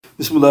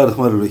Bismillah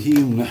ar-Rahman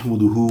ar-Rahim.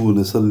 Nahmaduhu wa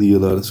nasalli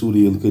ala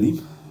Rasulih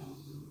al-Kareem.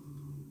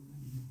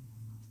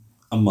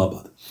 Amma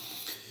ba'd.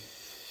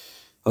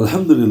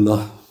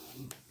 Alhamdulillah.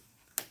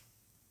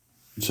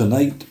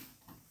 Tonight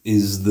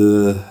is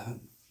the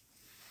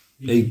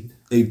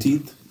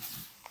 18th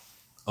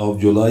of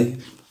July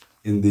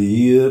in the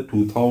year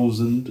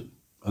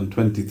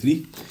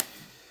 2023.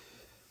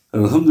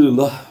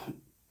 Alhamdulillah,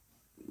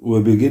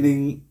 we're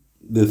beginning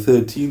the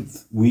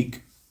 13th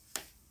week,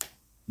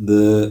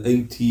 the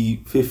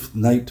 85th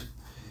night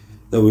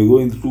that we're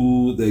going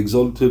through the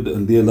exalted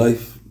and dear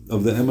life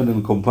of the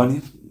eminent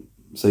companion,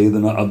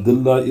 Sayyidina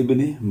Abdullah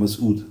Ibn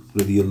Masood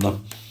radiyallahu.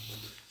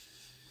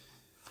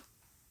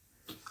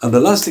 And the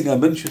last thing I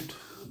mentioned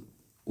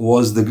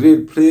was the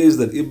great praise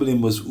that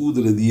Ibn Masood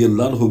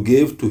radiyallahu who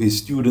gave to his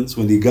students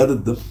when he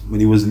gathered them, when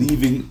he was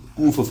leaving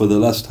Kufa for the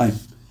last time.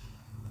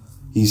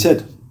 He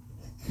said,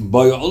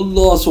 "By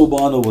Allah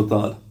subhanahu wa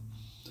ta'ala,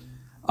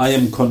 I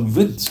am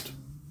convinced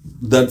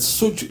that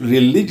such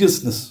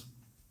religiousness,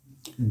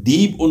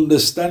 deep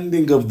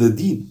understanding of the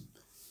deen,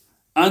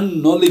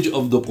 and knowledge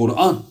of the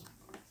Quran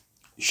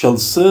shall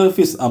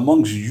surface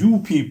amongst you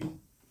people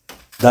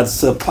that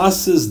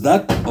surpasses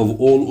that of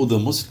all other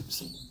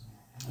Muslims."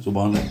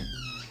 Subhanallah.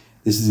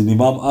 This is in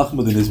Imam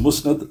Ahmad in his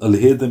Musnad,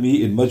 Al-Haythami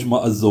in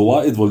Majma'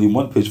 al-Zawaid, volume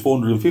 1, page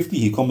 450.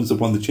 He comments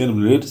upon the chain of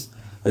narrators,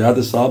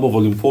 Ash-Shaabee,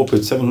 volume 4,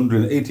 page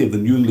 780 of the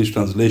New English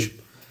Translation.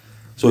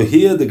 So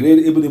here the great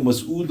Ibn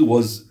Masood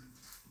was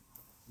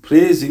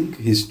praising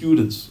his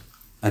students,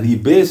 and he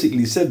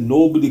basically said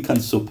nobody can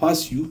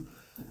surpass you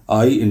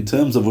in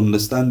terms of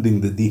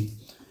understanding the deen.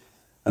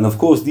 And of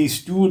course these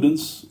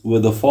students were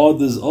the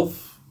fathers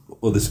of,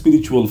 or the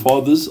spiritual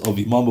fathers of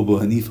Imam Abu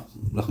Haneefah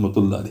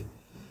rahmatullah alayh.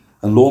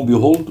 And lo and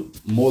behold,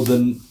 more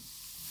than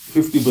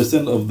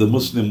 50% of the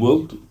Muslim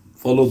world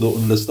follow the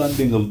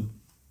understanding of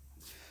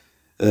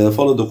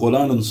follow the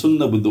Quran and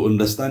Sunnah with the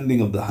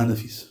understanding of the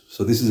Hanafis.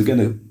 So this is again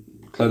a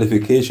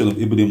clarification of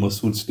Ibn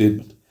Masood's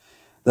statement.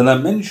 Then I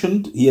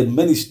mentioned he had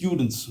many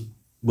students,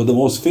 but the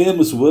most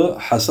famous were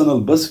Hasan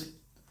al-Basri,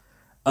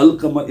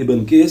 Alqamah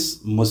ibn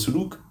Qays,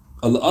 Masruq,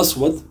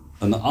 al-Aswad,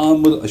 and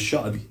Aamir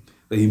Ash-Shaa'bee,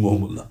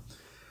 rahimahumullah.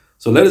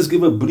 So let us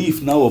give a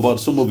brief now about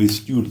some of his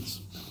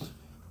students.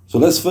 So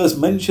let's first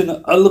mention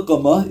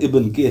Alqamah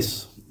ibn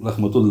Qays,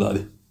 rahmatullah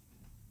alayh.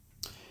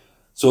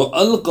 So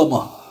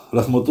Alqamah,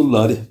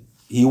 rahmatullah alayh,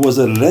 he was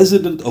a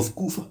resident of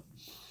Kufa.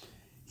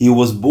 He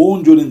was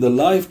born during the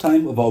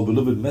lifetime of our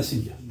beloved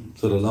Messenger,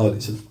 sallallahu alayhi wa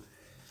sallam.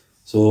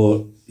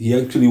 So he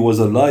actually was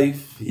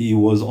alive, he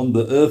was on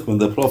the earth when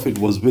the Prophet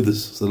was with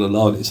us,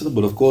 sallallahu alayhi wa sallam.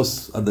 But of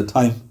course, at the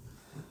time,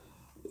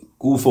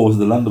 Kufa was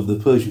the land of the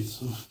Persians.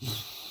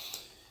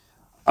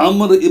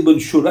 Amr ibn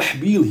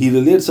Sharaheel, he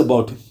relates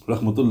about him,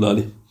 rahmatullah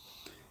alayh.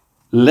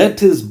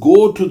 "Let us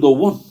go to the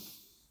one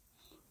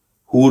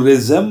who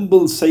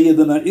resembles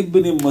Sayyidina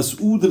Ibn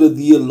Masood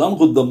radiyallahu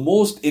anhu the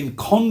most in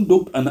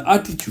conduct and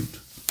attitude,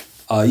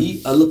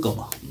 i.e.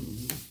 Alqamah,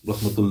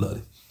 rahmatullah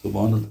alayh."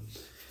 Subhanallah.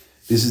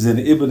 This is in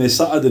Ibn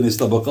Sa'ad in his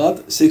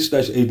Tabaqat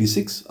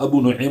 6-86, Abu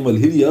Nu'aym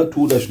al-Hilya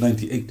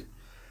 2-98.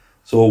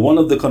 So one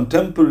of the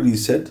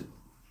contemporaries said,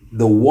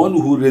 the one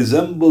who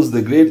resembles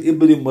the great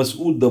Ibn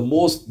Masood the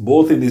most,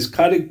 both in his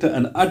character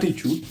and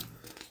attitude,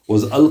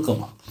 was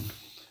Alqamah.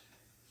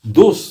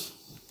 Thus,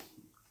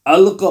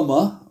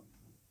 Alqamah,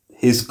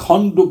 his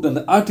conduct and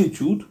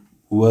attitude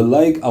were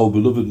like our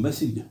beloved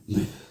Messenger.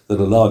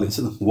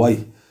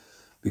 Why?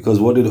 Because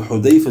what did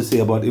Hudayfa say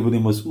about Ibn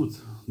Masood?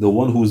 The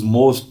one who is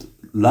most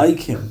like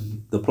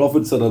him, the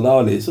Prophet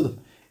ﷺ,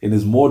 in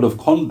his mode of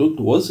conduct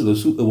was Ibn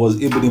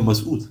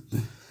Masood.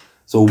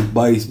 So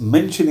by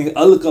mentioning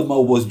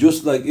Alqamah was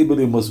just like Ibn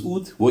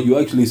Masood, what you're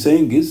actually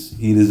saying is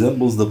he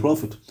resembles the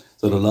Prophet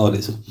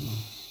ﷺ.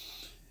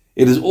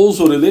 It is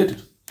also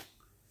related.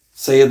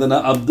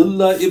 Sayyidina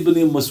Abdullah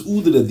Ibn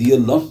Masood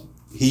radiyallahu,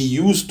 he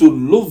used to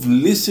love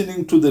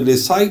listening to the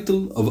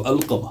recital of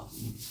Alqamah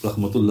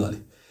rahmatullah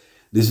alayh.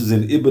 This is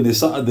in Ibn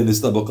Sa'ad in his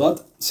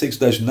Tabaqat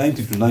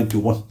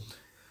 6-90-91.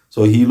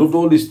 So he loved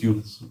all his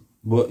students,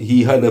 but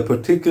he had a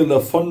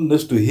particular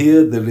fondness to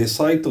hear the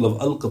recital of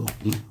Alqamah.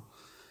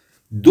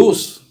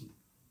 Thus,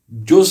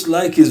 just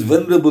like his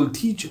venerable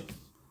teacher,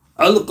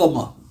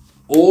 Alqamah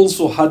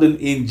also had an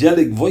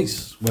angelic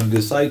voice when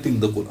reciting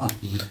the Quran.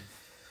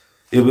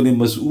 Ibn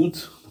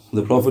Masood,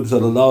 the Prophet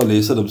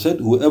ﷺ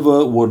said,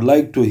 "Whoever would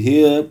like to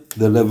hear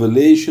the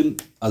revelation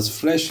as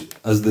fresh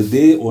as the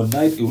day or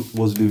night it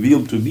was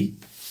revealed to me,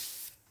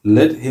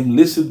 let him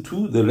listen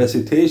to the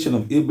recitation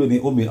of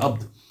Ibn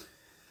Abd."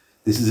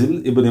 This is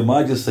in Ibn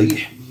Majah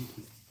Sahih.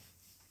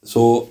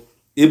 So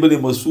Ibn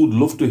Masood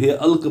loved to hear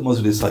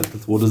Alqamah's recital.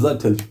 What does that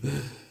tell you?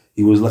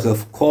 He was like a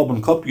carbon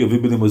copy of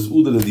Ibn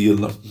Masood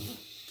radiyallahu.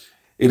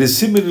 It is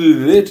similarly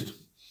related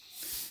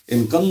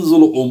in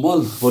Kanzul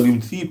Umal,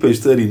 volume 3, page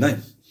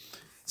 39.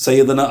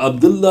 Sayyidina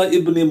Abdullah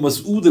Ibn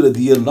Masood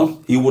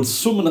radiyallahu, he would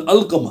summon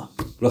Alqamah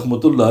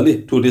rahmatullah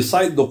alayh to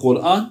recite the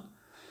Quran.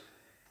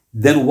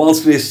 Then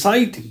whilst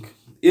reciting,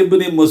 Ibn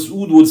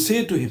Masood would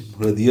say to him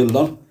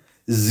radiyallahu,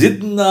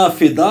 "Zidna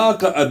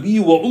fidaka abi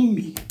wa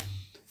ummi."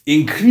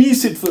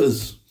 Increase it for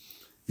us.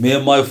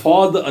 May my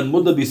father and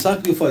mother be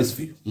sacrificed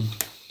for you.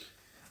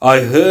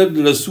 I heard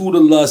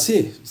Rasulullah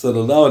say,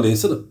 sallallahu alayhi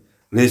wasallam,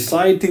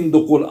 reciting the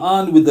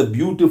Quran with a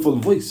beautiful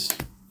voice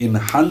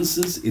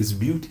enhances its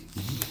beauty.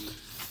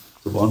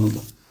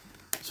 Subhanallah.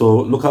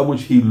 So look how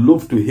much he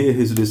loved to hear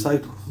his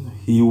recital.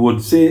 He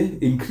would say,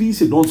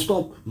 increase it, don't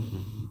stop.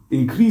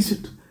 Increase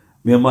it.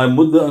 May my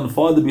mother and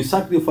father be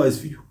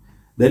sacrificed for you.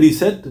 Then he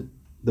said,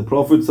 the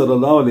Prophet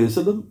sallallahu alayhi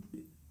wasallam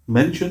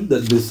mentioned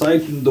that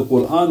reciting the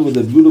Quran with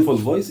a beautiful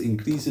voice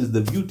increases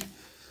the beauty.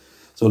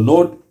 So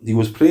note, he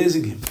was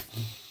praising him.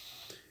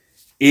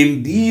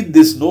 Indeed,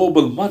 this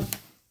noble man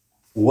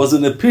was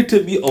an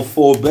epitome of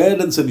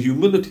forbearance and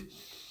humility.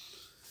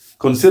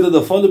 Consider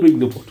the following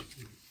report.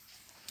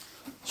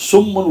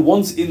 Someone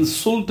once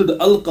insulted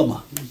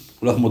Alqamah,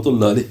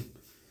 rahmatullah alayh,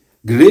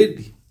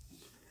 greatly,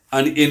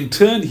 and in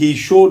turn he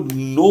showed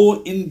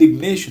no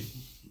indignation.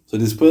 So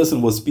this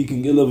person was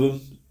speaking ill of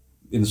him,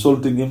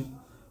 insulting him,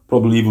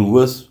 probably even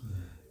worse.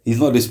 He's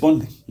not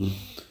responding.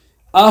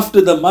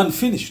 After the man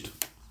finished,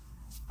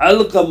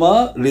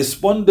 Alqamah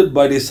responded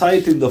by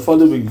reciting the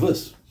following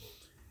verse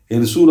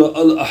in Surah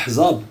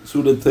Al-Ahzab,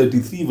 Surah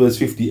 33, verse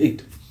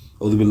 58.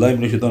 أعوذ بالله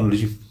من الشيطان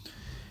الرجيم.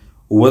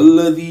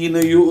 وَالَّذِينَ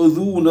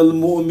يُؤْذُونَ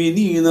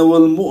الْمُؤْمِنِينَ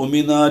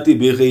وَالْمُؤْمِنَاتِ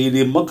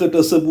بِغَيْرِ مَا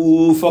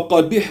اكْتَسَبُوا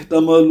فَقَدِ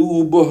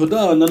احْتَمَلُوا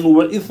بُهْتَانًا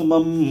وَإِثْمًا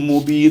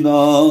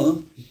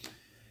مُبِينًا.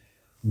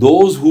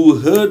 Those who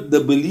hurt the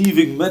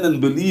believing men and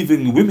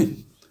believing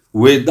women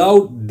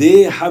without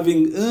they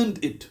having earned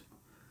it,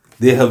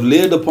 they have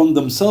laid upon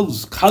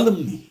themselves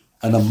calumny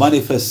and a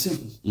manifest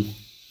sin.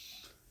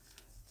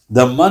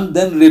 The man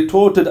then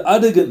retorted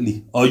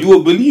arrogantly, are you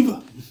a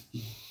believer?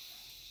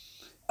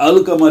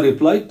 Alqamah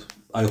replied,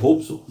 I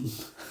hope so.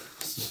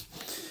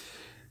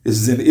 This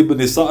is in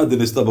Ibn Sa'd in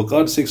his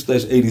Tabaqat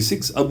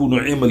 6-86, Abu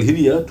Nu'aym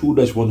al-Hilyah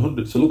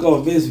 2-100. So look how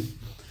amazing.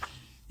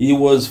 He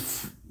was,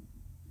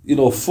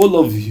 full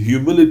of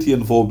humility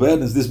and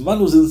forbearance. This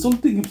man was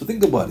insulting him, so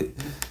think about it.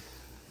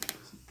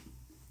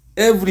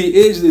 Every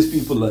age there's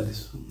people like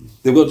this.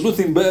 They've got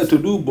nothing better to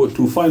do but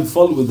to find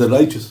fault with the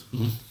righteous.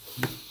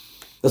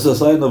 That's a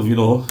sign of,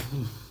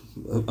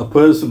 a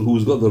person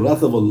who's got the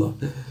wrath of Allah.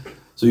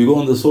 So you go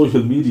on the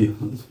social media.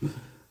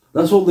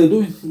 That's all they're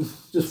doing.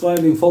 Just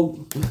finding fault.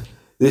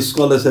 This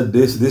scholar said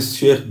this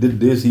sheikh did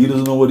this, he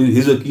doesn't know what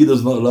his aqeedah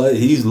is not right,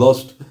 he's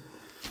lost.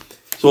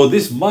 So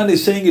this man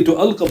is saying it to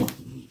Alqamah,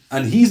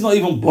 and he's not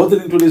even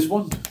bothering to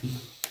respond.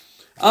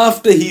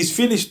 After he's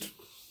finished,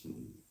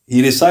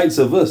 he recites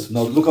a verse.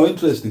 Now look how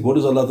interesting. What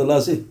does Allah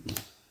Ta'ala say?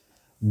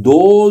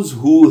 Those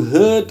who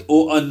hurt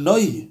or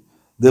annoy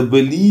the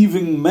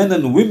believing men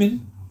and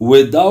women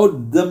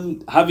without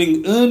them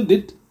having earned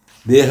it,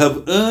 they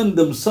have earned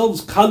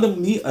themselves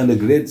calumny and a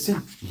great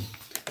sin.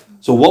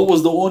 So what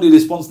was the only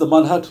response the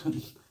man had?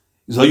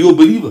 He said, are you a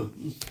believer?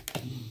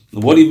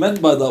 And what he meant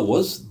by that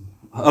was,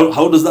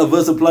 how does that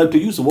verse apply to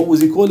you? So what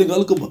was he calling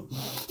Alqamah?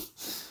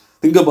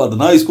 Think about it.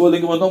 Now he's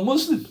calling him a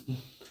non-Muslim.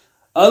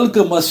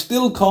 Alqamah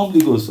still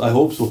calmly goes, I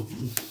hope so.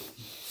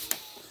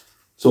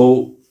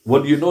 So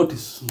what do you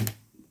notice?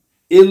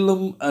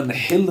 Ilm and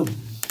hilm.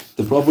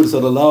 The Prophet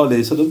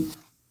ﷺ,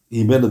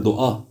 he made a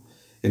dua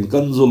in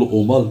Kanzul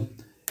Umal.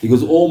 He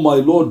goes, oh my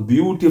Lord,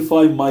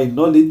 beautify my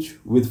knowledge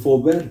with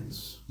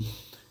forbearance.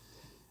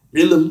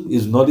 Ilm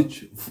is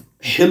knowledge,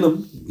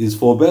 hilm is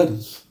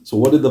forbearance. So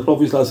what did the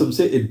Prophet ﷺ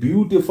say? It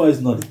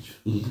beautifies knowledge.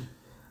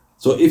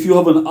 So if you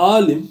have an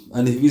alim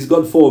and if he's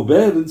got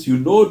forbearance, you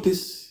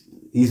notice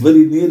he's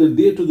very near and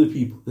dear to the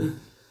people.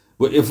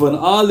 But if an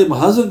alim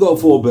hasn't got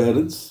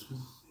forbearance,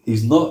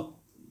 he's not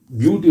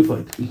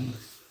beautified.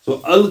 So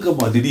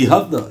Alqamah, did he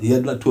have that? He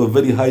had that to a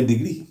very high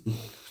degree.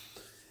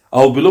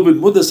 Our beloved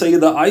mother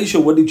Sayyidah Ayesha,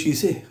 what did she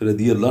say?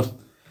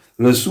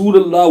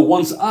 Rasulullah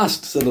once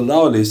asked,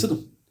 sallallahu alayhi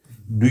wasallam,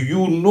 do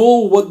you know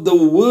what the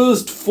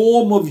worst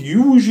form of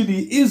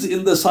usury is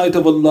in the sight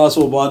of Allah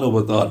subhanahu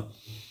wa ta'ala?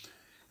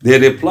 They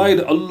replied,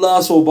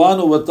 Allah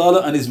subhanahu wa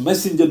ta'ala and his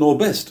messenger know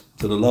best.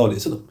 Sallallahu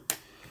alayhi wasallam.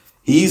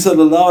 He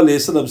sallallahu alayhi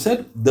wasallam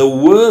said, the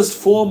worst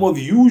form of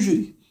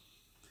usury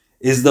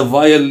is the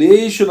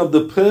violation of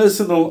the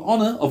personal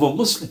honor of a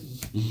Muslim.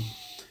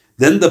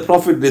 Then the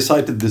Prophet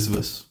recited this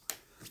verse.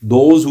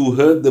 Those who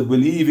hurt the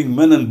believing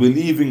men and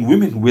believing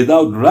women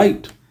without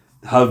right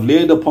have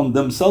laid upon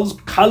themselves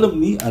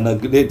calumny and a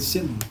great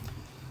sin.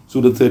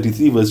 Surah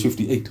 33 verse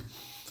 58.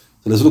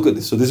 So let's look at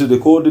this. So this is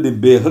recorded in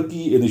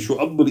Bayhaqi in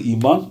Shu'ab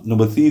al-Iman,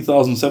 number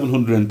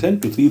 3710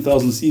 to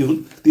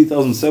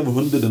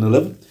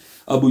 3711.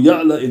 Abu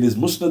Ya'la in his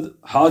Musnad,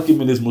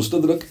 Hakim in his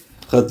Mustadrak,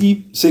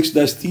 Khatib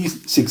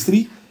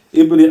 6-63,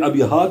 Ibn Abi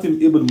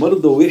Hatim Ibn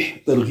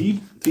Mardawih Targhib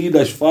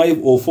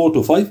 3-504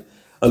 to 5,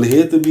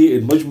 Al-Haythami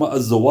in Majma'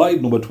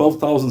 al-Zawaid number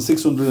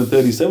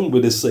 12637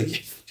 with his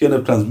Sahih chain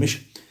of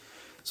transmission.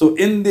 So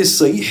in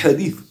this Sahih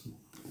hadith,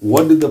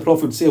 what did the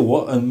Prophet say?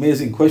 What an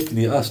amazing question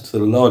he asked,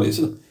 sallallahu alayhi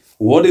wa sallam.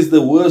 What is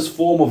the worst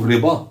form of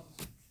riba?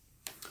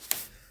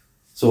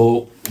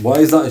 So why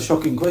is that a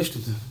shocking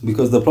question?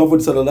 Because the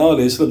Prophet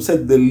ﷺ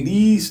said the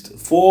least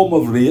form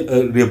of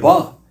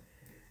riba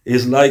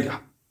is like,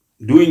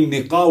 doing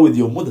niqah with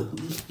your mother.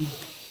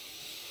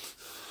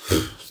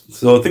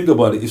 So think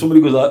about it. If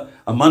somebody goes,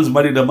 a man's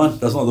married a man,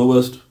 that's not the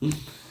worst.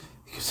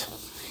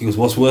 He goes,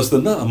 what's worse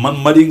than that? A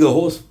man marrying a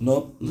horse?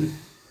 No.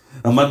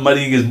 A man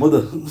marrying his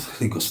mother.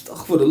 He goes,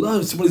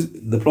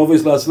 astaghfirullah. The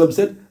Prophet ﷺ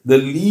said, the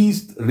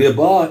least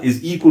riba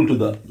is equal to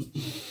that.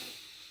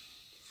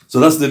 So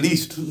that's the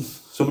least.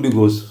 Somebody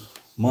goes,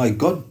 my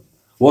God,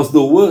 what's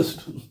the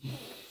worst?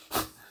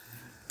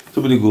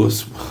 Somebody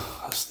goes,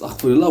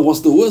 astaghfirullah, what's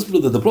the worst,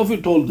 brother? The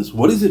Prophet told us.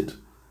 What is it?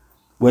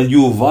 When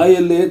you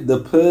violate the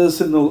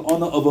personal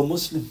honor of a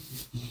Muslim.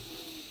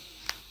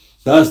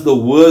 That's the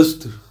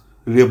worst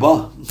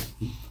riba.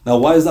 Now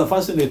why is that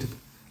fascinating?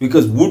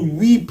 Because would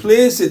we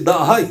place it that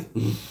high?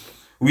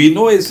 We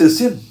know it's a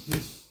sin.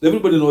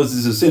 Everybody knows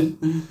it's a sin.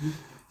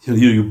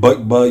 You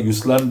backbite, you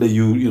slander,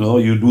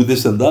 you do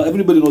this and that.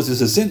 Everybody knows it's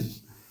a sin.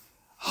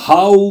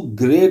 How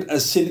great a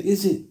sin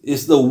is it?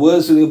 It's the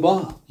worst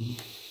riba.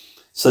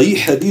 Sahih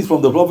hadith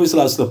from the Prophet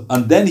ﷺ.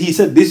 And then he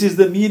said, this is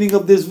the meaning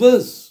of this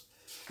verse.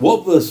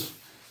 What verse?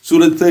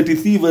 Surah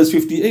 33 verse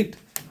 58.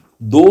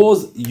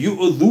 Those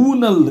who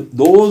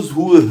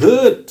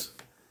hurt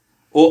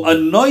or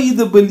annoy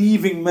the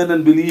believing men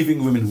and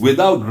believing women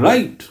without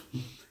right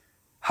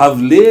have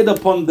laid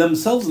upon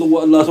themselves,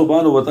 what Allah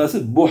subhanahu wa ta'ala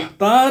said,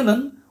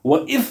 buhtanan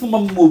wa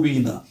ithman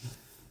mubina.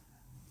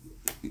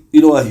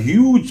 A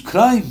huge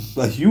crime,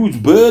 a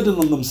huge burden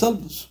on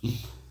themselves.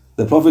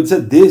 The Prophet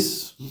said,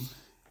 this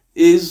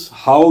is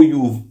how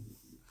you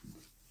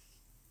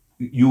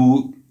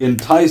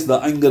entice the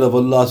anger of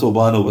Allah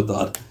subhanahu wa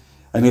ta'ala.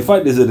 And in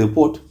fact, there's a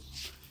report.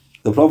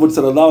 The Prophet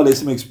sallallahu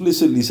alayhi wa sallam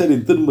explicitly said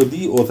in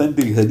Tirmidhi,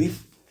 authentic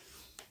hadith,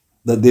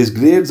 that there's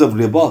grades of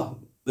riba.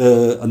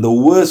 And the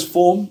worst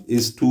form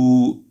is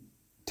to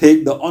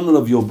take the honor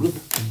of your brother.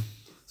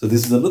 So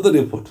this is another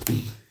report.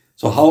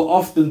 So how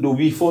often do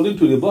we fall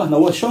into riba? Now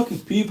what's shocking?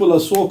 People are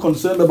so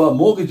concerned about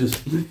mortgages.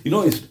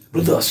 It's,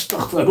 brother,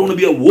 astaghfirullah, I don't want to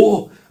be at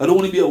war. I don't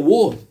want to be at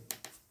war.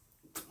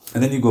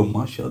 And then you go,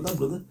 mashallah,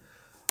 brother,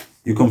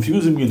 you're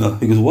confusing me now.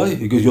 He goes, why?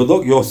 Because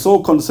you're so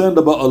concerned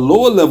about a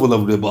lower level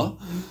of riba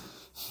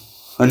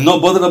and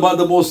not bothered about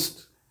the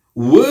most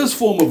worst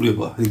form of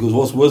riba. He goes,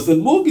 what's worse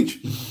than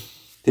mortgage?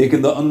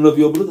 Taking the honor of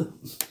your brother.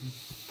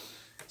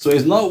 So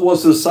it's not what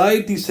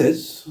society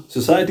says.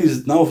 Society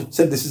has now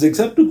said this is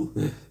acceptable.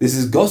 This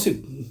is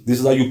gossip. This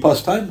is how you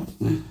pass time.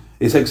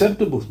 It's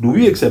acceptable. Do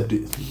we accept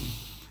it?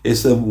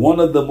 It's one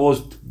of the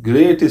most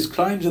greatest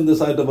crimes in the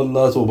sight of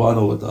Allah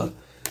subhanahu wa ta'ala.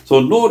 So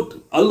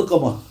note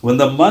Alqamah, when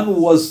the man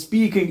was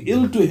speaking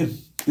ill to him,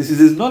 this is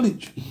his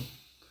knowledge.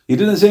 He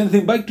didn't say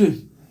anything back to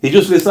him. He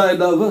just recited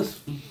that verse.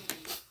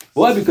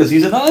 Why? Because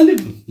he's an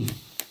alim.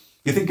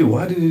 You're thinking,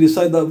 why did he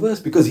recite that verse?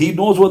 Because he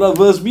knows what that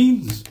verse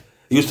means.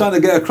 He was trying to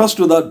get across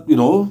to that,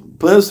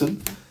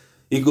 person.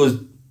 He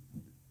goes,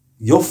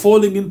 you're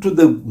falling into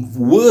the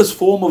worst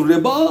form of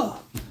riba.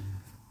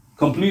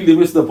 Completely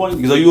missed the point.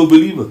 He goes, are you a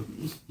believer?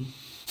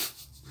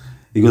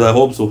 He goes, I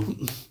hope so.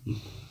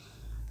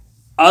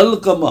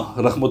 Alqamah,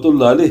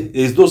 rahmatullah alayh,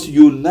 is thus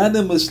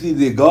unanimously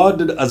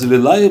regarded as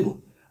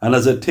reliable and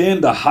has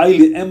attained a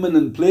highly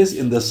eminent place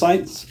in the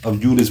science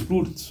of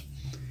jurisprudence.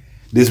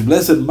 This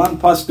blessed man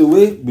passed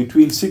away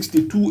between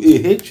 62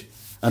 AH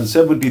and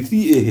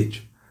 73 AH,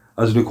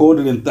 as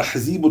recorded in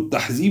Tahzeeb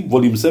al-Tahzeeb,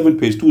 volume 7,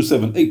 page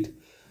 278.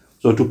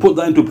 So to put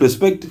that into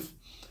perspective,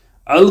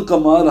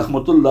 Alqamah,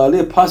 rahmatullah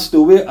alayh, passed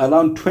away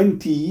around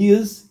 20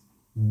 years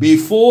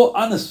before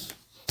Anas.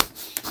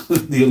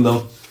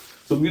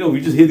 So,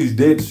 we just hear these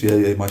dates.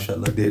 Yeah,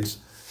 mashallah, dates.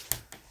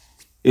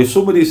 If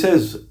somebody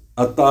says,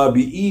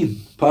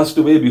 At-Tabi'een passed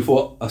away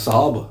before a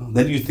Sahaba,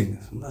 then you think,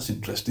 that's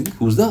interesting.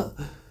 Who's that?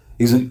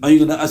 He's like, are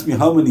you going to ask me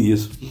how many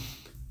years?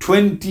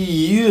 20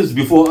 years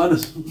before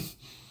Anas.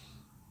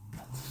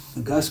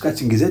 The guy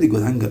scratching his head, he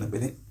goes, hang on a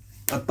minute.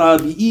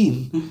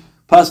 At-Tabi'een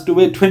passed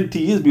away 20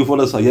 years before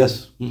the Sahaba.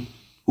 Yes.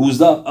 Who's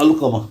that?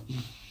 Alqamah.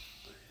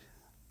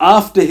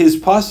 After his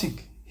passing,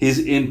 his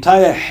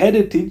entire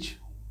heritage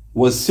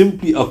was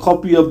simply a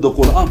copy of the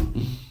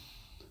Quran.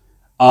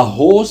 A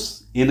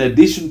horse in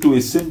addition to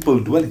a simple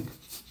dwelling.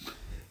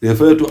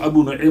 Refer to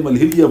Abu Nu'aym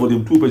al-Hilya,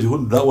 volume 2, page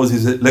 100. That was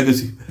his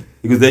legacy.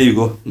 Because there you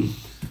go.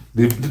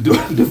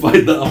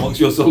 Divide that amongst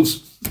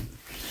yourselves.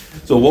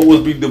 So what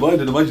was being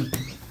divided? Imagine.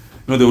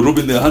 They were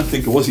rubbing their hand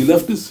thinking, what's he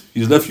left us?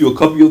 He's left you a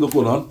copy of the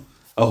Quran,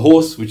 a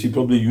horse, which he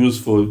probably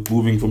used for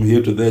moving from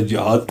here to there,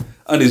 jihad,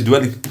 and his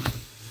dwelling.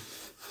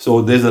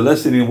 So there's a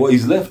lesson in what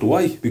he's left.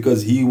 Why?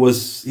 Because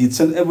he'd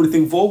sent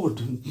everything forward.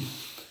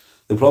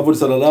 The Prophet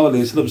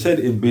ﷺ said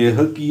in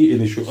Bayhaqi, in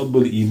Shu'ab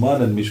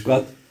al-Iman and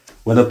Mishkat,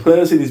 when a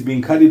person is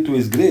being carried to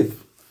his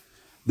grave,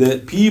 the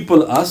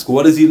people ask,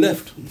 what has he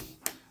left?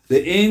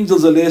 The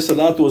angels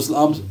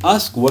ﷺ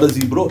ask, what has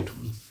he brought?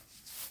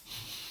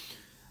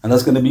 And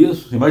that's going to be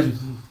us. Imagine.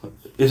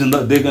 Isn't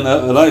that they're going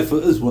to arrive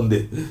for us one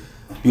day?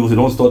 People say,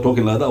 don't start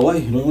talking like that. Why?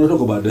 You don't want to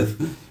talk about death.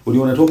 What do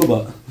you want to talk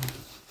about?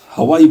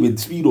 Hawaii with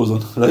speedos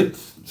on, right?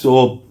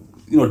 So,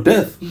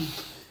 death.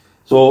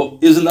 So,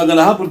 isn't that going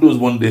to happen to us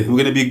one day?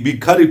 We're going to be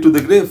carried to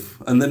the grave.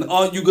 And then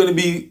aren't you going to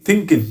be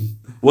thinking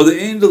what the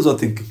angels are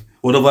thinking?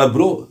 What have I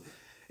brought?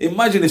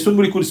 Imagine if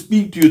somebody could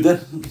speak to you then.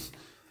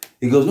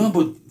 He goes, no,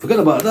 but forget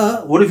about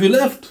that. What if you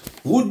left?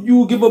 Would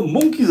you give up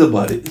monkeys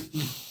about it?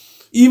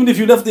 Even if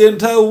you left the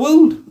entire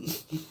world?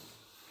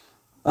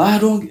 I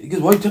don't, because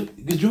why?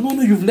 Because you know,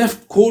 you've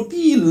left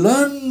koti,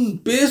 lan,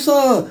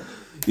 pesa,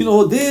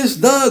 this,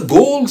 that,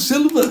 gold,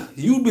 silver.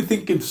 You'd be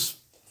thinking,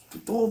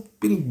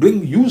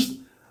 bring use.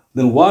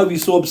 Then why are we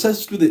so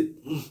obsessed with it?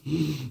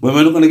 When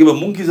we're not going to give up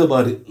monkeys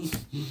about it.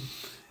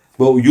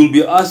 But you'll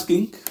be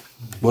asking,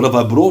 what have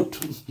I brought?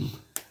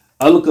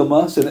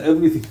 Alqamah said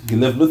everything. He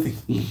left nothing.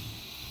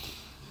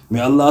 May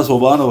Allah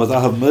subhanahu wa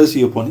ta'ala have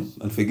mercy upon him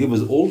and forgive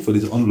us all for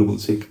his honorable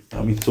sake.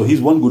 So he's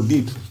one good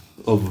deed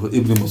of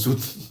Ibn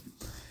Masood.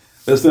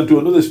 Let's turn to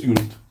another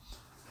student.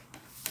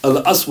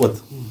 Al-Aswad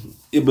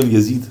ibn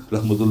Yazeed,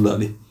 rahmatullah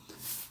alayh.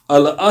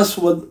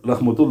 Al-Aswad,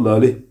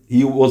 rahmatullah alayh,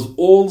 he was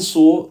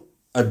also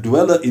a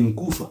dweller in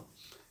Kufa.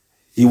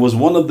 He was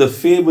one of the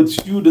favored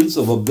students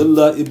of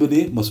Abdullah ibn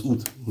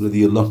Masood,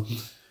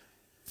 radiyallahu.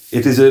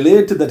 It is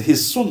related that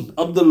his son,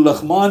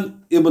 Abdullah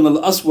ibn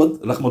al-Aswad,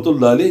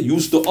 rahmatullah alayh,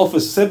 used to offer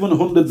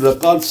 700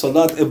 Rakahs of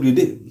Salah every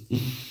day.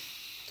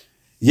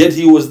 Yet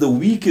he was the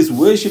weakest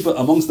worshipper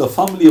amongst the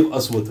family of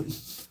Aswad.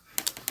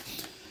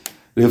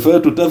 Refer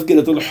to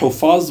Tazkirat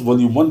al-Hufaz,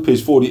 volume 1,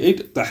 page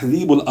 48,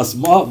 Tahdhib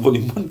al-Asma,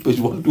 volume 1, page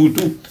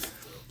 122.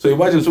 So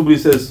imagine somebody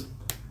says,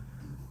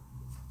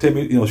 tell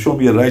me, show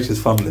me a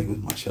righteous family.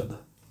 MashaAllah.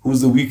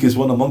 Who's the weakest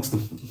one amongst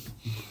them?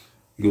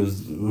 He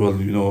goes,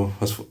 well,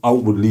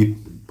 outwardly,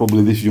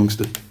 probably this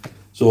youngster.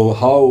 So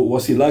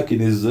what's he lacking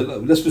is,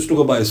 let's just talk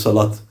about his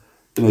salat.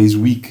 He's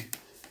weak.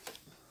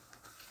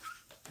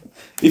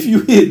 If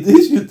you hear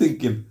this, you're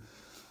thinking,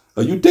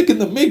 are you taking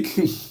the mic?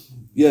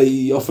 Yeah,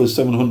 he offers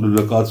 700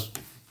 rakats.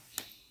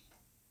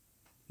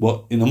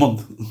 What, in a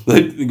month?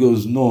 Right? He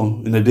goes,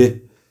 no, in a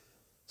day.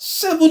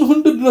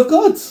 700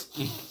 rakats?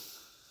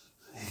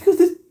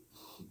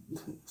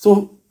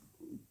 So,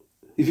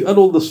 if you add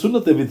all the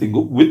sunnat, everything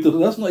up,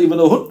 that's not even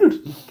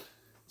 100.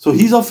 So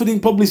he's offering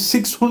probably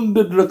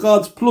 600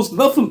 rakats plus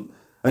nafil.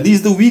 And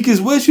he's the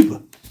weakest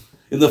worshipper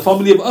in the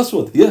family of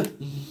Aswad. Yeah.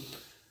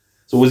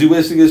 So was he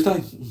wasting his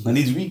time? And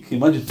he's weak,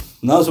 imagine.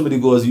 Now somebody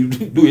goes, you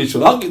do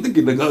ishraq, you're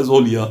thinking the guy's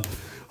awliya.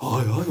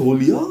 Oh,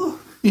 awliya.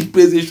 He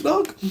prays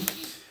ishraq.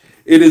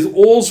 It is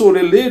also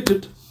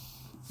related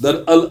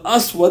that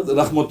Al-Aswad,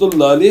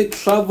 rahmatullah alayh,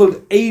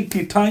 traveled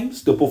 80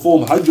 times to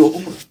perform Hajj or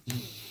Umrah.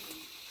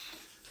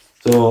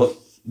 So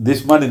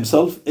this man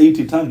himself,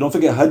 80 times. Don't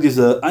forget, Hajj is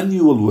an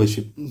annual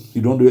worship.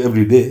 You don't do it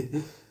every day.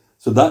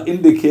 So that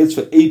indicates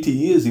for 80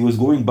 years he was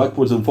going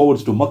backwards and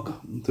forwards to Makkah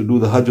to do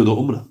the Hajj or the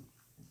Umrah.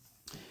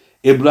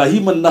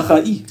 Ibrahim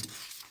al-Nakhai,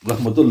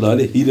 rahmatullah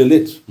alayh, he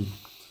relates.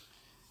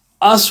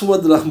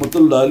 Aswad,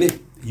 rahmatullah alayh,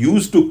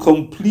 used to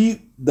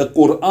complete the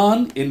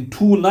Quran in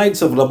 2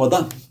 nights of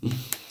Ramadan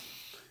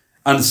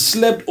and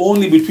slept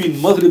only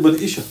between Maghrib and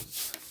Isha.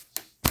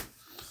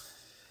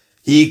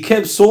 He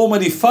kept so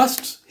many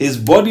fasts, his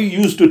body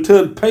used to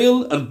turn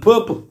pale and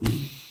purple.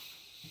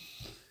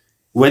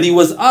 When he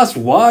was asked,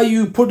 why are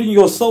you putting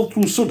yourself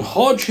through such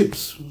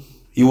hardships?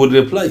 He would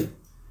reply,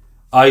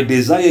 I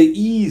desire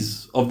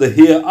ease of the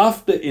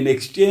hereafter in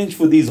exchange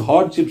for these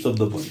hardships of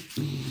the body.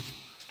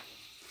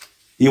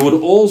 He would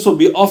also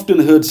be often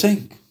heard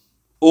saying,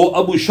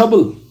 O Abu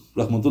Shabal,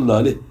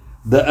 rahmatullah alayh,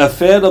 the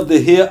affair of the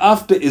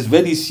hereafter is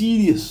very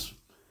serious.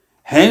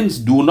 Hence,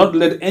 do not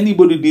let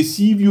anybody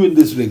deceive you in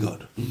this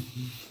regard.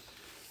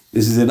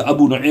 This is in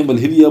Abu Nu'aym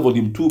al-Hilya,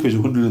 volume 2, page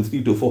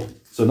 103 to 4.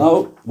 So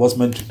now, what's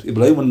mentioned?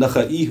 Ibrahim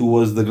al-Nakhai, who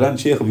was the grand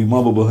sheikh of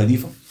Imam Abu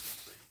Haneefah.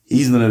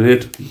 He's the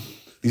narrator.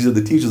 These are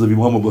the teachers of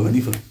Imam Abu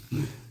Haneefah.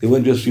 They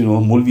weren't just,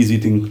 Mulvis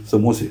eating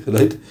samosa,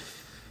 right?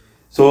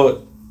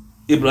 So,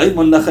 Ibrahim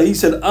al-Nakhai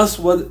said,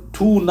 Aswad,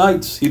 2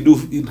 nights, he'd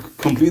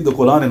complete the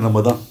Quran in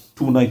Ramadan.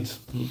 2 nights.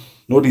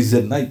 Notice he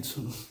said nights.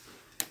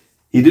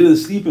 He didn't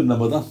sleep in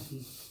Ramadan.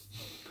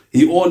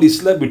 He only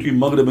slept between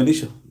Maghrib and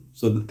Isha.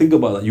 So think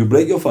about that. You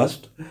break your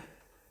fast.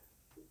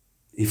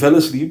 He fell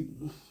asleep.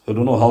 I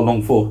don't know how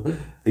long for.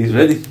 He's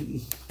ready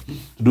to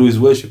do his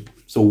worship.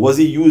 So was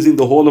he using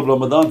the whole of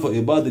Ramadan for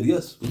ibadat?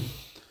 Yes.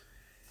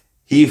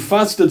 He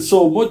fasted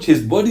so much,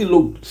 his body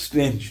looked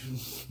strange.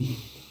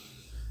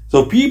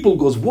 So people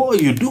goes, what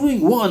are you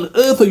doing? What on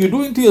earth are you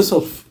doing to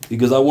yourself? He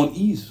goes, I want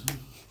ease.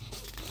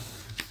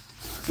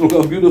 Look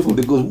how beautiful.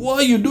 He goes, why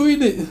are you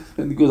doing it?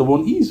 And he goes, I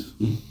want ease.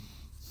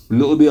 A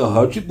little bit of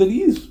hardship, then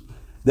ease.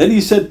 Then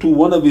he said to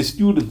one of his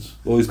students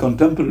or his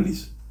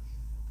contemporaries,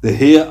 the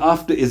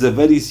hereafter is a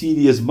very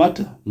serious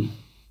matter,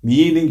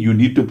 meaning you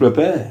need to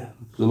prepare.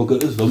 So look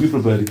at this, how are we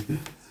preparing?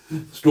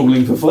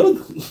 Struggling for fard.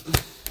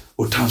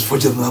 What time's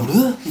Fajr now,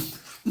 brother?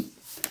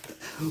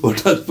 What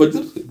time's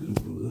Fajr?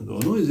 I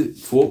don't know, is it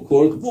 4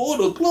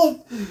 o'clock?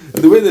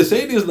 And the way they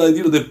say it is like,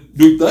 they're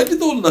doing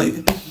tahajjud all night.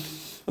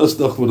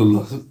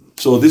 Astaghfirullah.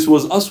 So this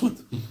was Aswad.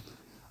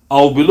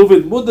 Our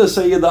beloved mother,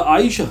 Sayyida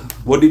Ayesha,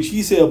 what did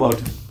she say about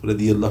him?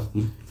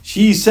 Radiyallahu.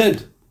 She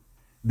said,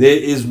 there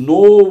is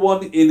no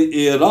one in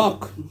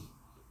Iraq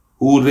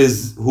who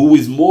is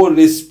more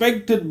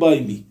respected by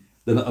me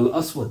than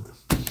Al-Aswad.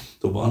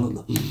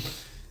 Subhanallah.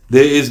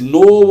 There is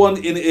no one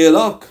in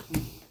Iraq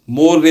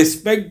more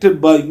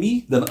respected by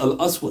me than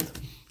Al-Aswad,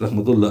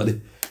 rahmatullah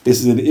alayh.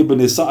 This is in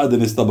Ibn Sa'ad in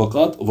his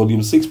Tabaqat,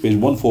 volume 6, page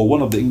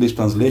 141 of the English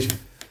translation.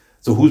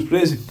 So who's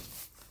praising?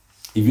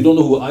 If you don't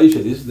know who Ayesha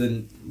is,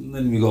 then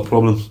we got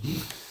problems.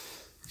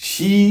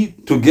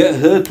 To get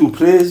her to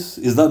praise,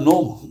 is that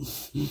normal?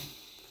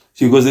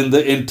 She goes, in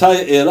the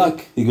entire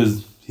Iraq, he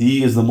goes,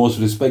 he is the most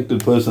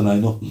respected person I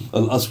know,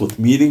 Al-Aswad,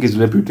 meaning his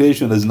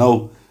reputation has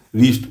now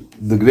reached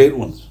the great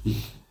ones.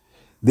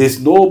 This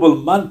noble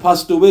man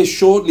passed away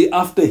shortly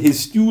after his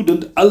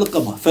student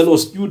Alqamah, fellow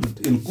student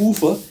in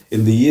Kufa,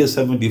 in the year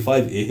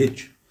 75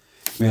 AH.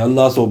 May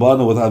Allah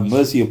subhanahu wa ta'ala have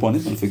mercy upon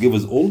him and forgive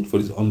us all for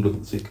his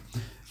honorable sake.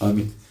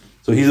 Aameen.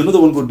 So he's another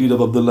one good deed of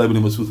Abdullah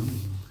Ibn Masood.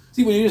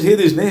 See, when you just hear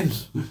these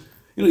names,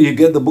 you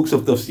get the books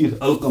of tafsir.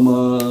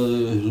 Alqamah,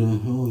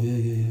 oh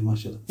yeah,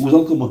 mashallah. Who's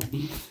Alqamah?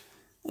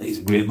 He's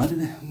a great man,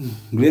 isn't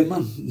he? Great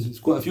man. There's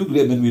quite a few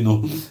great men we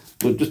know.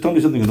 But just tell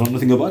me something, I don't know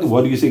nothing about him.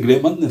 Why do you say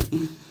great man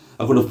then?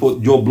 I could have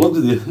put Joe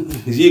Bloggs there.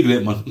 Is he a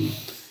great man?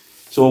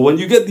 So when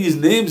you get these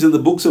names in the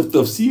books of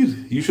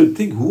tafsir, you should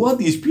think, who are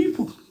these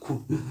people?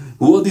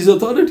 Who are these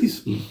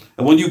authorities?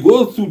 And when you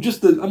go through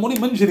I'm only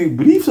mentioning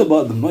briefs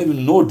about them, not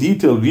even no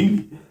detail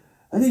really.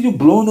 And then you're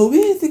blown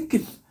away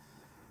thinking,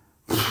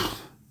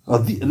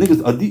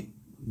 these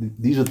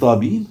are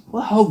tabi'in?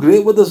 Well, how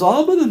great were the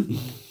Sahaba then?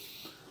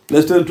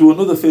 Let's turn to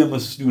another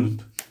famous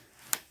student,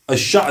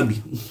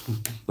 Ash-Shaabee,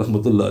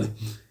 rahmatullah alayh.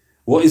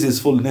 What is his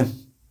full name?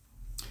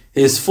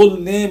 His full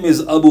name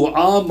is Abu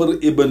Aamir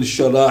ibn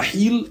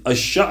Sharaheel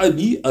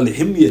Ash-Shaabee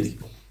al-Himyree,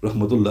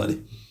 rahmatullah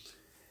alayh.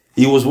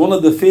 He was one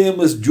of the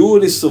famous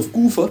jurists of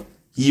Kufa.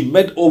 He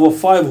met over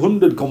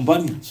 500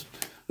 companions,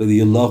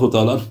 radiyallahu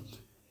ta'ala.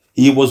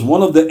 He was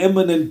one of the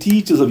eminent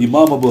teachers of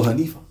Imam Abu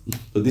Haneefah.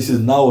 So this is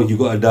now you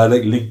got a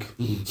direct link.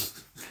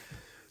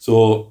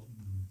 So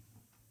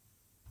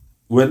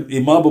when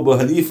Imam Abu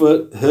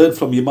Haneefah heard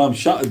from Imam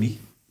Shaa'bee,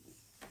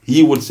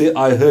 he would say,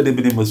 I heard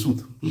Ibn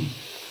Masood.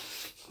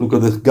 Look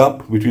at the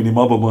gap between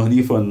Imam Abu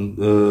Haneefah and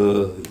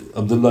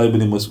Abdullah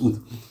Ibn Masood.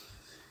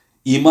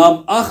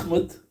 Imam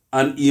Ahmad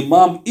and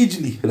Imam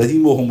Ijli,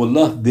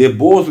 rahimahumullah, they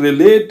both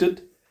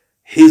related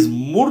his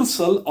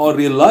mursal are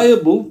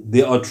reliable,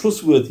 they are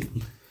trustworthy.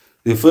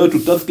 Refer to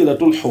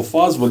Tadhkiratul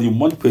Hufaz, volume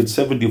 1, page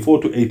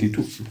 74 to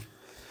 82.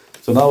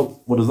 So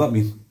now, what does that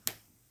mean?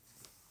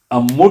 A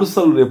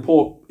mursal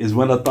report is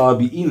when a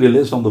tabi'in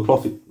relates from the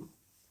Prophet,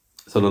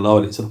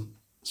 sallallahu alaihi wasallam.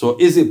 So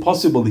is it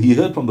possible he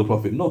heard from the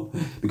Prophet? No,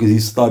 because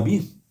he's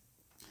tabi'in.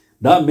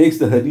 That makes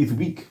the hadith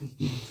weak.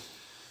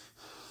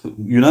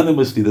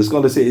 Unanimously, the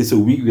scholars say it's a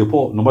weak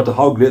report, no matter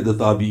how great the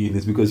tabi'in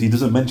is, because he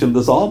doesn't mention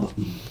the Sahaba.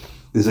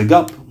 There's a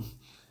gap.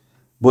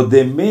 But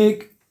they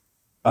make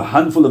a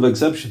handful of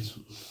exceptions.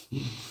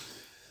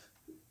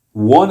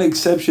 One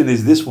exception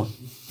is this one.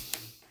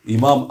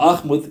 Imam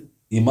Ahmad,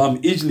 Imam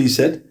Ijli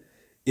said,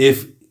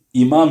 if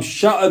Imam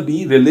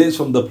Shaa'bee relates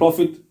from the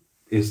Prophet,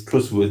 is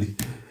trustworthy.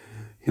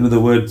 In other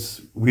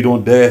words, we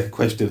don't dare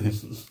question him.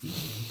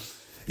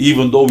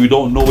 Even though we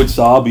don't know which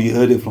Sahaba he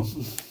heard it from.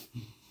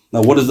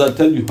 Now what does that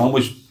tell you? How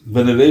much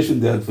veneration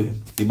they had for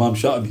him, Imam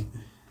Shaa'bee.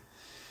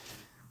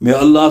 May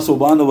Allah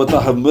subhanahu wa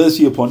ta'ala have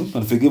mercy upon him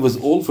and forgive us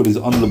all for his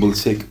honorable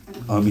sake.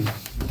 Aameen.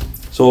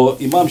 So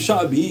Imam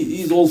Shaa'bee,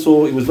 he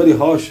was very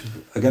harsh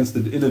against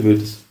the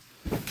innovators.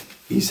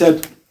 He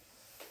said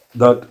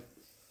that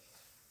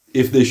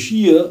if the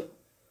Shia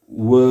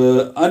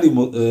were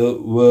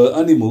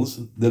animals,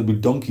 there'll be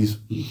donkeys.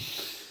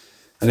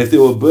 And if they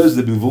were birds,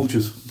 there'll be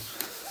vultures.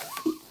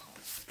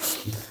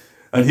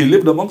 And he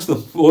lived amongst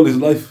them all his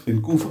life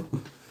in Kufa.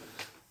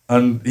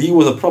 And he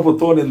was a proper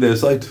thorn in their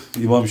side,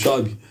 Imam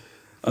Shaa'bee.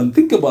 And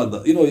think about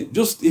that.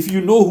 Just if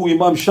you know who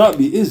Imam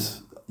Shaa'bee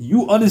is,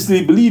 you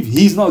honestly believe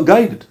he's not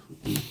guided.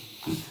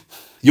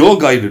 You're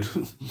guided.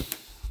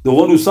 The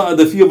one who sat at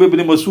the feet of Ibn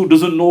Masood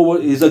doesn't know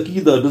what is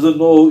Aqidah, doesn't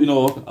know,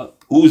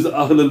 who's the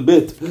Ahl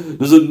al-Bayt,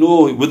 doesn't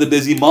know whether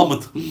there's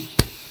Imamat.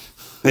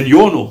 And you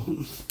know.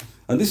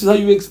 And this is how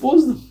you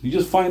expose them. You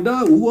just find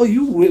out, who are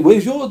you?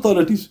 Where's your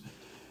authorities?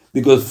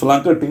 Because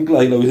Flanker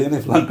Tinkla,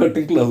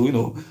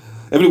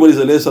 everybody's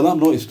alayhi salam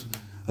noticed.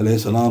 Alayhi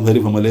salam,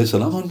 heard from alayhi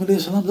salam, and alayhi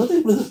salam,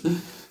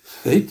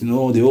 right?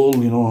 They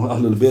all,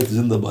 Ahl al-Bayt is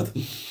in the bad.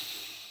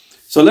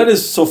 So let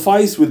us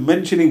suffice with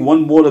mentioning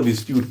one more of his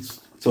students.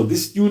 So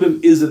this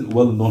student isn't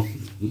well known.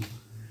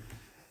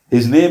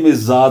 His name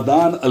is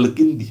Zaadhaan Al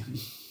Kindee.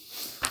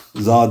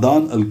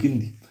 Zaadhaan Al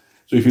Kindee.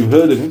 So if you've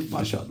heard of him,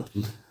 mashallah.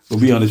 So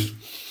be honest.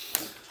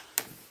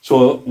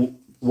 So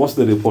what's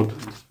the report?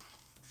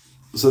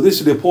 So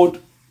this report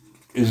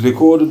is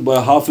recorded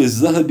by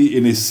Hafiz Zahabi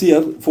in his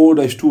Siyar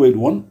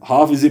 4-281,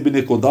 Hafiz ibn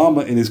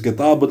Qudama in his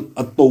Kitab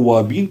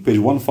At-Tawwabin, page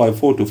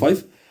 154 to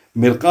 5,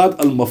 Mirqat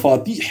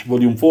al-Mafatih,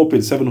 volume 4,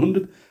 page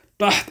 700,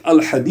 Taht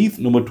al-Hadith,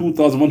 number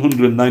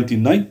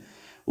 2199,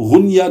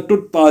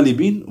 Ghunyatut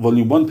Talibin,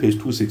 volume 1, page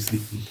 260.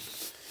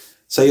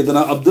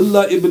 Sayyidina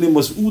Abdullah ibn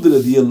Masood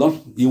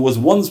radiyallahu, he was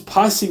once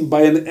passing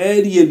by an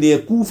area near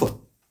Kufa,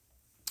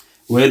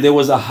 where there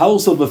was a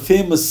house of a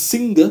famous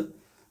singer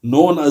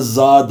known as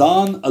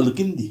Zaadhaan Al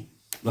Kindee.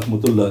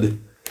 rahmatullah alayh.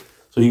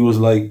 So he was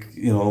like,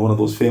 one of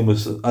those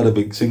famous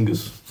Arabic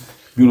singers,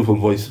 beautiful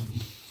voice.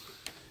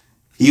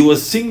 He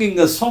was singing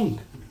a song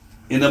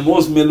in a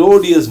most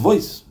melodious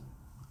voice,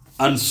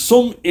 and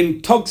some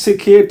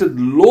intoxicated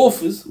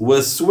loafers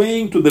were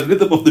swaying to the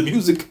rhythm of the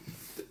music.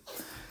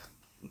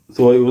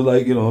 So it was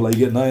like, like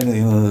at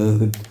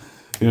 9,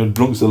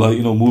 drunks are like,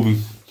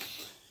 moving.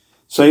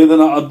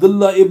 Sayyidina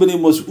Abdullah ibn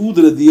Masood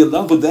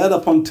radiyallahu anhu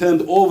thereupon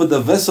turned over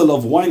the vessel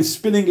of wine,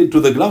 spinning it to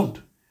the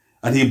ground,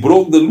 and he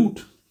broke the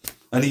lute,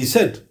 and he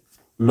said,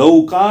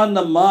 لو كان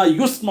ما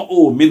يسمع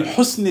من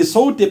حسن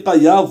صوتك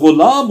يا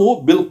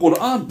غلام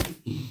بالقرآن.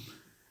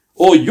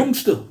 Oh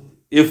youngster,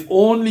 if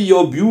only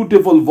your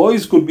beautiful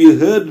voice could be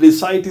heard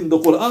reciting the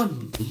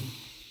Quran.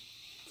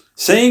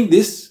 Saying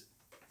this,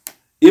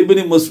 Ibn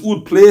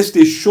Masood placed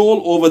his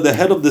shawl over the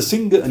head of the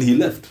singer and he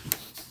left.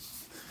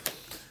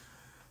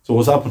 So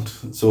what's happened?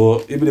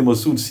 So Ibn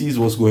Masood sees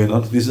what's going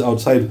on. This is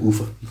outside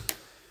Kufa.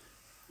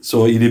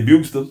 So he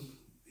rebukes them.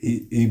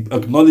 He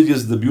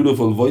acknowledges the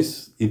beautiful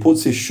voice. He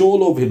puts his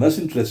shawl over him. That's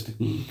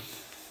interesting.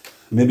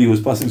 Maybe he was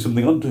passing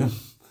something on to him.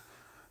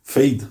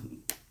 Faith.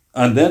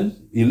 And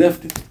then he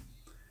left him.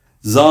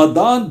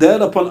 Zaadhaan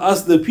thereupon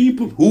asked the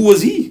people, who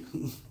was he?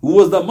 Who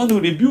was the man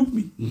who rebuked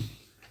me?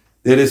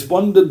 They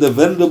responded, the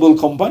venerable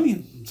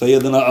companion,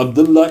 Sayyidina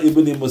Abdullah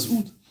ibn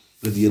Masood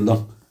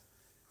radiyallahu.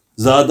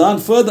 Zaadhaan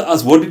further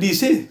asked, what did he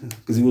say?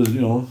 Because he was,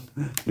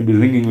 maybe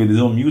ringing with his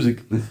own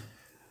music.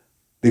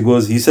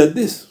 Because he said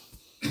this.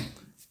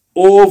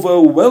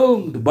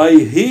 Overwhelmed by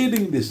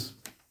hearing this,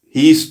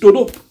 he stood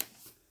up.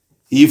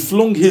 He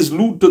flung his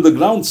lute to the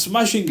ground,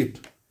 smashing it.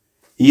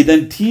 He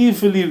then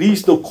tearfully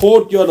reached the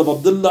courtyard of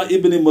Abdullah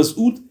ibn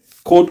Masood,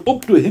 caught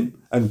up to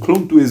him and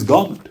clung to his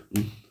garment.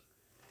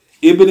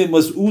 Ibn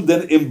Masood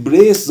then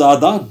embraced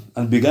Zaadhaan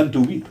and began to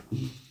weep.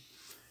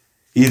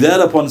 He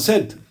thereupon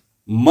said,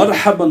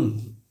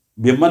 Marhaban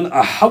biman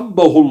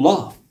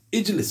ahabbahullah,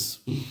 ijlis.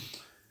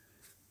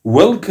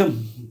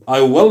 Welcome,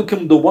 I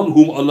welcome the one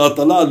whom Allah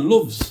Ta'ala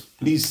loves.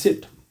 Please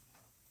sit.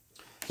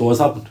 So what's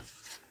happened?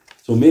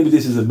 So maybe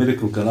this is a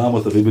miracle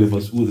karamat of Ibn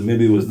Masood.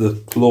 Maybe it was the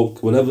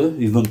cloak, whatever.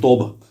 He's done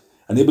tawbah.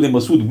 And Ibn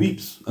Masood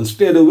weeps. And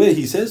straight away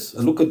he says,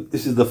 and look at,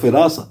 this is the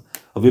firasa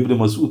of Ibn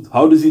Masood.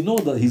 How does he know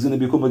that he's going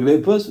to become a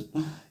great person?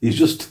 He's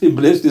just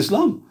embraced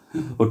Islam.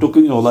 Or took,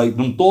 like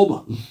done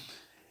tawbah.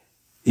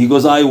 He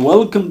goes, I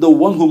welcome the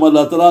one whom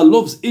Allah Ta'ala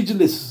loves.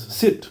 Ijlis,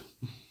 sit.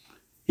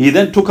 He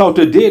then took out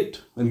a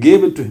date and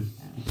gave it to him.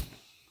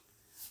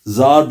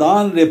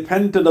 Zaadhaan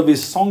repented of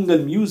his song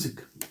and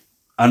music,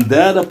 and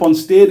thereupon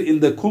stayed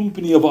in the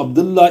company of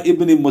Abdullah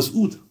ibn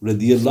Masood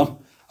radiyallahu,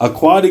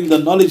 acquiring the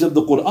knowledge of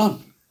the Quran.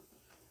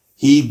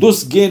 He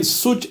thus gained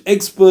such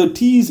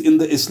expertise in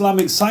the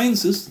Islamic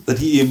sciences that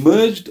he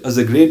emerged as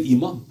a great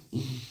Imam.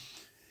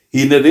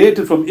 He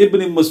narrated from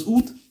Ibn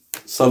Masood,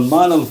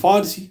 Salman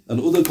al-Farsi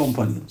and other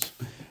companions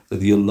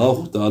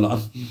radiyallahu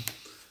ta'ala.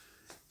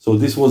 So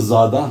this was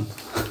Zaadhaan.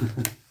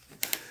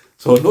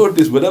 So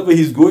notice, wherever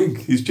he's going,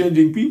 he's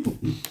changing people.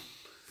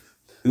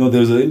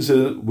 There's an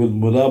incident with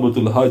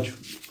Murabatul Hajj,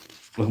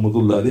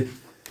 rahmatullah alayh,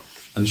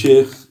 and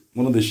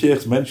one of the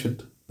sheikhs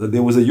mentioned that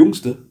there was a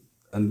youngster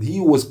and he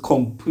was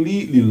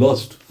completely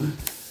lost.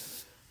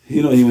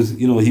 He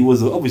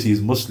was obviously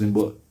he's Muslim,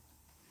 but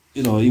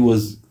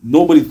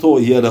nobody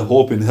thought he had a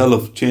hope in hell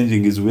of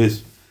changing his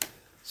ways.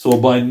 So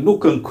by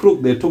nook and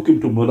crook, they took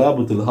him to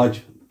Murabatul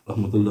Hajj,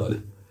 rahmatullah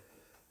alayh,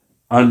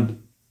 and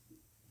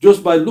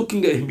just by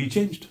looking at him, he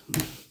changed.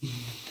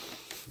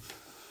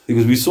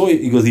 Because we saw it,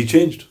 because he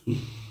changed.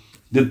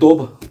 Did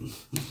tawbah.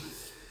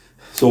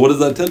 So what does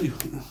that tell you?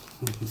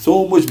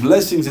 So much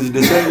blessings is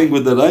descending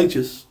with the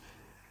righteous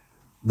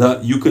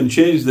that you can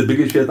change the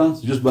biggest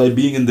shaitans just by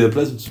being in their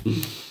presence.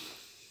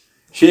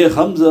 Shaykh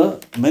Hamza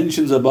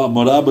mentions about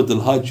Murabat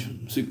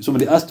al-Hajj.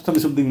 Somebody asked me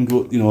something,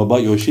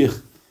 about your shaykh.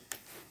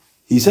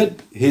 He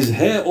said his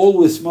hair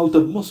always smelled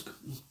of musk.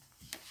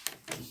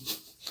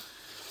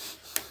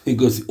 He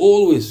goes,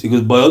 always. He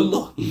goes, by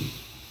Allah.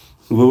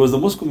 Where was the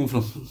musk coming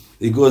from?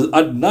 He goes,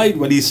 at night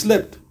when he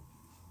slept,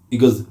 he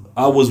goes,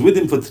 I was with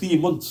him for 3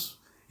 months.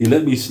 He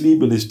let me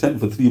sleep in his tent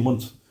for 3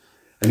 months.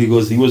 And he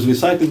goes, he was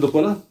reciting the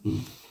Quran.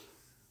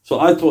 So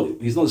I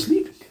thought, he's not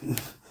sleeping.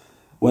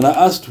 When I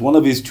asked one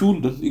of his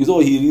children, he goes,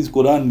 oh, he reads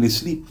Quran in his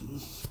sleep.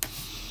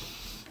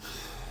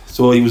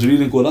 So he was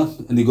reading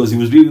Quran, and he goes, he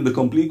was reading the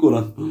complete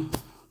Quran,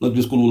 not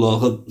just Qul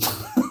Ahad.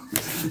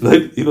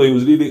 Right? He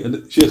was reading,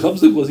 and Shaykh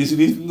Hamza he's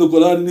reading the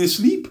Quran in his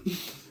sleep.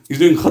 He's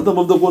doing khatam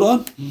of the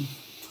Quran.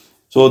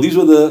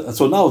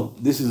 So now,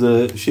 this is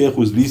a Shaykh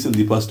who's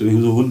recently passed away. He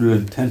was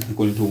 110,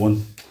 according to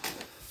one.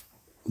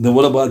 Then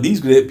what about these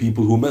great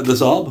people who met the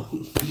Sahaba?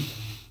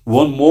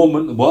 One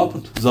moment, what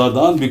happened?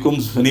 Zaadhaan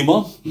becomes an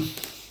Imam.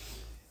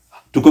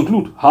 To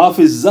conclude,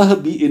 Hafiz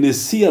Zahabi in his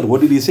Siyar,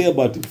 what did he say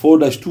about it?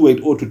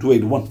 4-280 to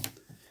 281.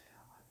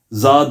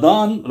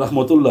 Zaadhaan,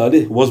 rahmatullah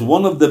alayh, was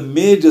one of the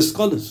major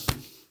scholars.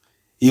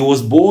 He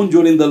was born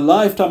during the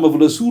lifetime of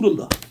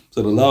Rasulullah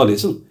sallallahu alayhi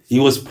wasallam. He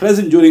was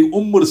present during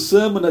Umar's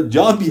sermon at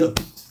Jabiya.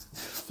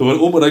 So when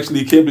Umar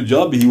actually came to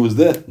Jabiya, he was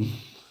there.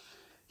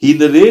 He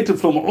narrated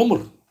from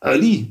Umar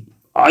Ali,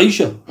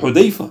 Ayesha,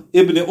 Hudayfa,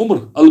 Ibn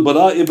Umar,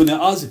 Al-Bara ibn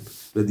Azib,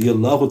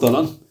 radiyallahu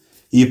ta'ala.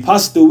 He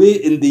passed away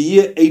in the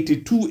year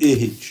 82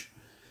 AH,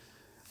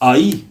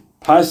 i.e.,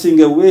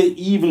 passing away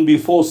even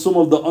before some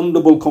of the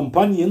honorable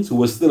companions who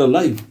were still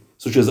alive,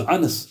 such as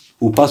Anas,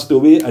 who passed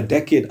away a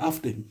decade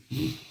after him.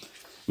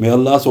 May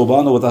Allah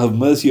subhanahu wa ta'ala have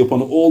mercy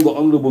upon all the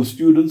honorable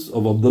students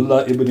of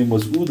Abdullah ibn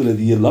Masood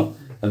radiyallahu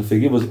and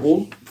forgive us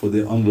all for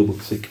their honorable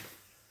sake.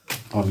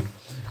 Aamir.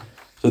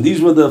 So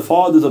these were the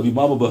fathers of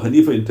Imam Abu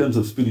Haneefah in terms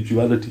of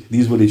spirituality.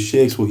 These were the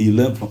sheikhs who he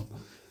learned from.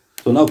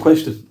 So now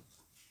question.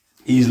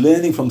 He's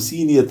learning from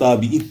senior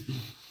tabi'in,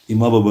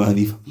 Imam Abu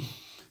Haneefah.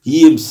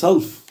 He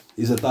himself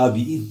is a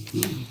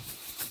tabi'in.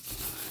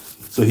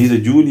 So he's a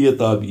junior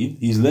tabi'in.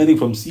 He's learning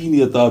from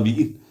senior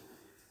tabi'in.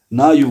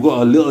 Now you've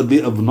got a little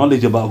bit of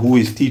knowledge about who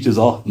his teachers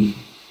are.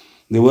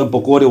 They weren't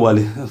pakore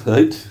wale,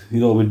 right?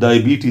 With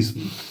diabetes.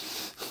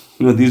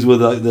 These were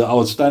the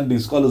outstanding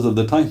scholars of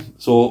the time.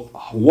 So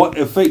what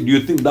effect do you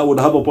think that would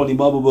have upon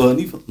Imam Abu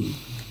Haneefah?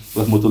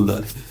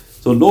 Rahmatullah.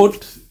 So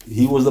note,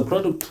 he was the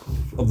product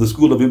of the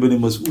school of Ibn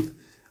Masood.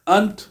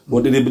 And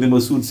what did Ibn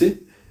Masood say?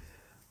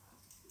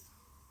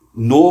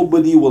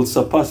 Nobody will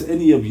surpass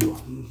any of you.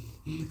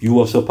 You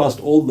have surpassed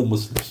all the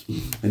Muslims.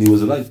 And he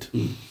was right.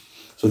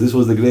 So this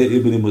was the great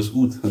Ibn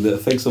Masood, and the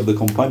effects of the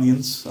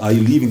companions. Are you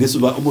leaving? This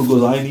is why Umar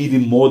goes, I need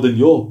him more than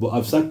you, but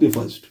I've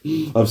sacrificed.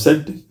 I've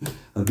sent him.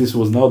 And this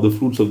was now the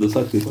fruits of the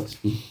sacrifice.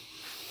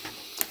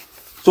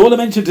 So all I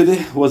mentioned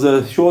today was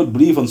a short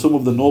brief on some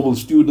of the noble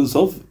students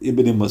of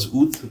Ibn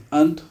Masood,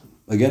 and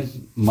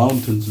again,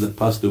 mountains that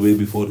passed away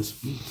before us.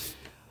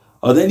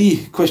 Are there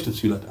any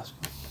questions you'd like to ask?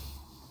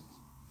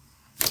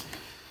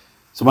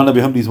 سبحان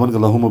بحمده سبحانك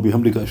اللهم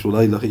وبحمدك أشهد أن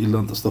لا إله إلا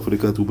أنت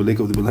أستغفرك وأتوب إليك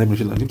وأتوب بالله من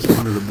الشيطان الرجيم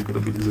سبحان ربك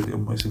رب العزة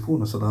عما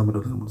يصفون وسلام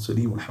على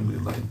المرسلين والحمد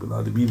لله رب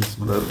العالمين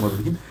بسم الله الرحمن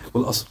الرحيم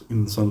والعصر إن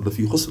الإنسان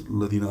لفي خسر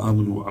الذين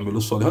آمنوا وعملوا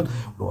الصالحات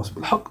والتواصوا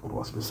بالحق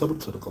والتواصوا بالصبر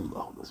صدق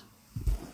الله العظيم.